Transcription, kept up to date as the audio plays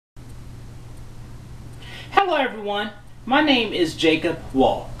Hello everyone, my name is Jacob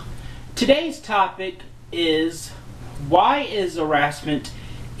Wall. Today's topic is, why is harassment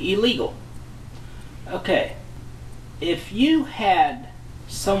illegal? Okay, if you had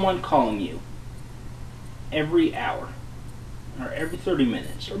someone calling you every hour, or every 30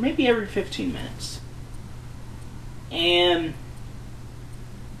 minutes, or maybe every 15 minutes, and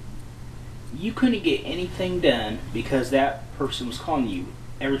you couldn't get anything done because that person was calling you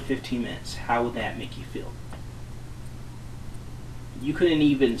every 15 minutes, how would that make you feel? You couldn't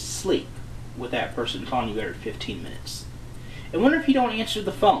even sleep with that person calling you every 15 minutes. And wonder if you don't answer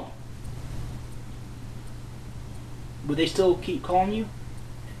the phone. Would they still keep calling you?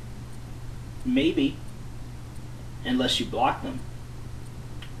 Maybe. Unless you block them.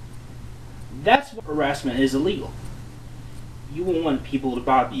 That's why harassment is illegal. You won't want people to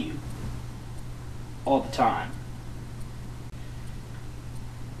bother you all the time.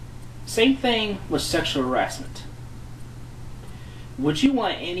 Same thing with sexual harassment. Would you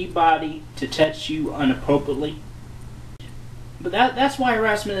want anybody to touch you inappropriately? But that's why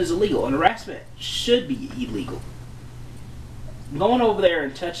harassment is illegal, and harassment should be illegal. Going over there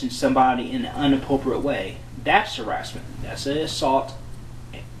and touching somebody in an inappropriate way, that's harassment. That's an assault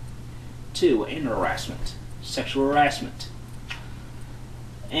too, and harassment. Sexual harassment.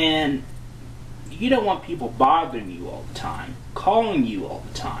 And you don't want people bothering you all the time, calling you all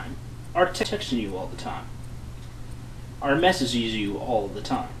the time, or texting you all the time, or messaging you all the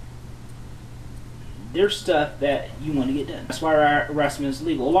time. There's stuff that you want to get done. That's why harassment is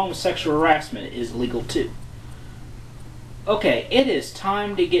legal, along with sexual harassment is legal too. Okay, it is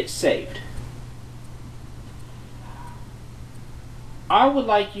time to get saved. I would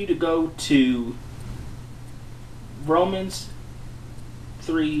like you to go to Romans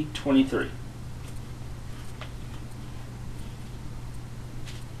 3:23.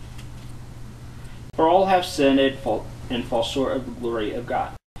 For all have sinned and fall short of the glory of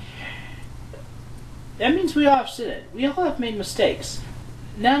God. That means we all have sinned. We all have made mistakes.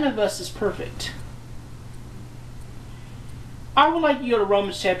 None of us is perfect. I would like you to go to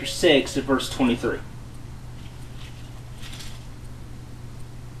Romans chapter 6 and verse 23.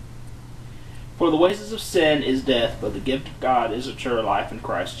 For the wages of sin is death, but the gift of God is eternal life in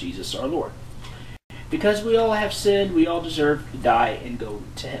Christ Jesus our Lord. Because we all have sinned, we all deserve to die and go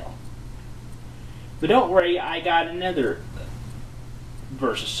to hell. But don't worry, I got another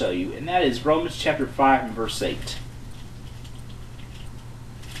verse to show you, and that is Romans chapter 5 and verse 8.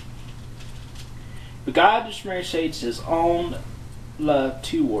 But God demonstrates His own love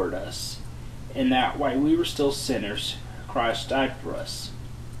toward us, in that while we were still sinners, Christ died for us.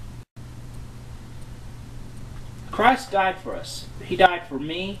 Christ died for us. He died for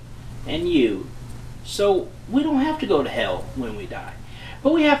me and you. So we don't have to go to hell when we die.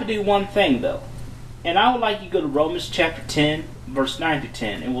 But we have to do one thing though. And I would like you to go to Romans chapter 10, verse 9 to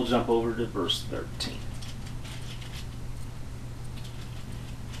 10, and we'll jump over to verse 13.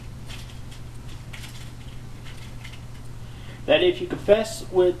 That if you confess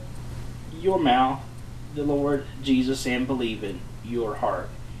with your mouth the Lord Jesus and believe in your heart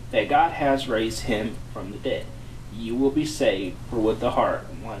that God has raised him from the dead, you will be saved. For with the heart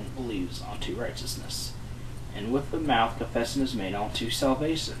one believes unto righteousness, and with the mouth confession is made unto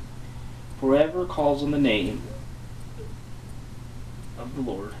salvation. For whoever calls on the name of the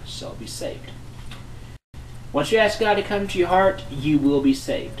Lord shall be saved. Once you ask God to come to your heart, you will be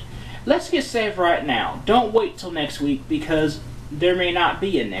saved. Let's get saved right now. Don't wait till next week, because there may not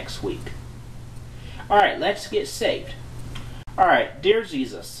be a next week. Alright, let's get saved. Alright, dear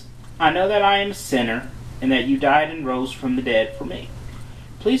Jesus, I know that I am a sinner, and that you died and rose from the dead for me.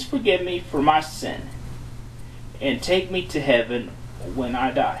 Please forgive me for my sin, and take me to heaven when I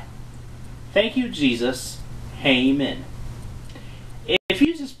die. Thank you, Jesus. Amen. If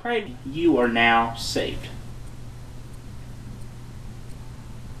you just prayed, you are now saved.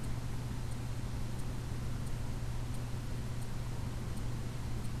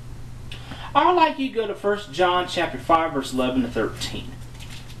 I would like you to go to 1 John chapter 5, verse 11 to 13.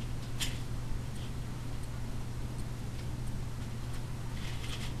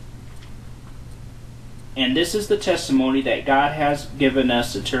 And this is the testimony that God has given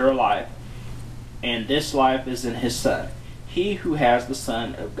us eternal life, and this life is in His Son. He who has the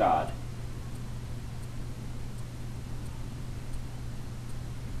Son of God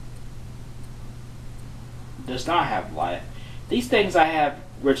does not have life. These things I have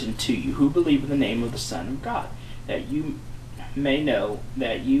written to you who believe in the name of the Son of God, that you may know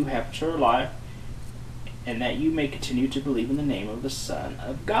that you have eternal life, and that you may continue to believe in the name of the Son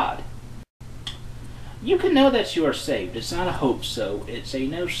of God. You can know that you are saved. It's not a hope so, it's a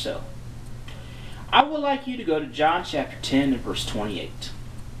know so. I would like you to go to John chapter 10 and verse 28.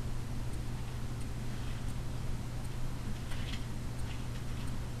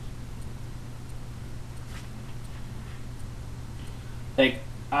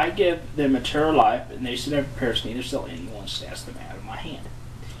 I give them eternal life, and they shall never perish, neither shall anyone snatch them out of my hand.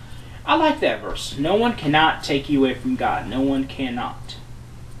 I like that verse. No one cannot take you away from God. No one cannot.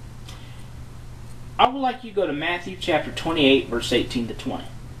 I would like you to go to Matthew chapter 28, verse 18 to 20.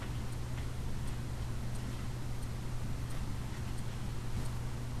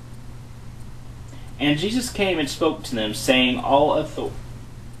 And Jesus came and spoke to them, saying, all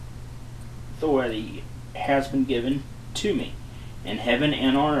authority has been given to me in heaven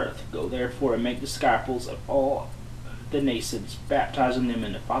and on earth. Go therefore and make disciples of all the nations, baptizing them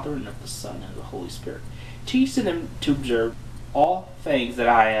in the Father and of the Son and of the Holy Spirit, teaching them to observe all things that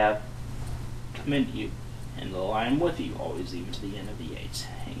I have commanded you. And lo, I am with you always, even to the end of the age.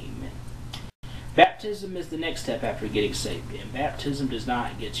 Amen. Baptism is the next step after getting saved, and baptism does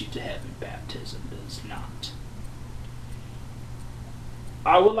not get you to heaven. Baptism does not.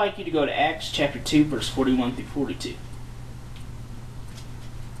 I would like you to go to Acts chapter 2, verse 41 through 42.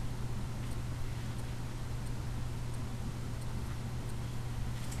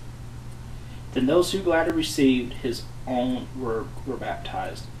 Then those who gladly received his own word were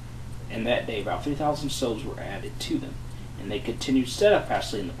baptized, and that day about 3,000 souls were added to them. And they continued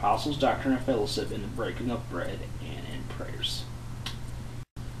steadfastly in the apostles' doctrine and fellowship, in the breaking of bread, and in prayers.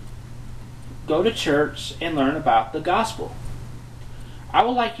 Go to church and learn about the gospel. I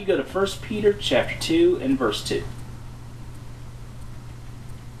would like you to go to 1 Peter chapter 2 and verse 2.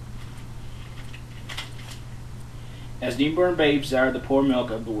 As newborn babes desire the poor milk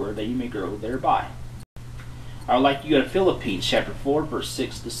of the word, that you may grow thereby. I would like you to go to Philippians chapter 4, verse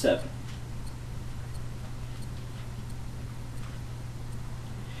 6 to 7.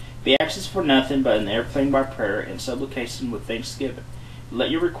 Be anxious for nothing, but in everything by prayer and supplication with thanksgiving.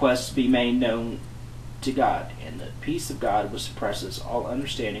 Let your requests be made known to God, and the peace of God, which suppresses all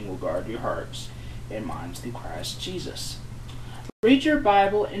understanding, will guard your hearts and minds through Christ Jesus. Read your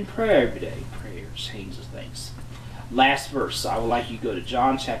Bible and pray every day. Prayers, hangs of thanks. Last verse, I would like you to go to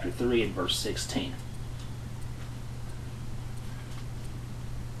John chapter 3 and verse 16.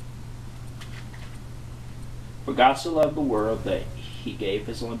 For God so loved the world that he gave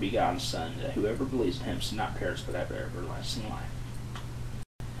his only begotten Son, that whoever believes in him should not perish but have everlasting life.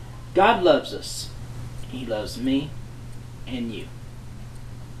 God loves us. He loves me and you.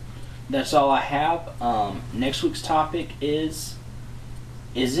 That's all I have. Next week's topic is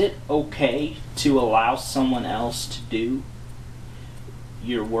it okay to allow someone else to do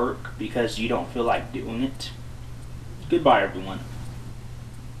your work because you don't feel like doing it? Goodbye, everyone.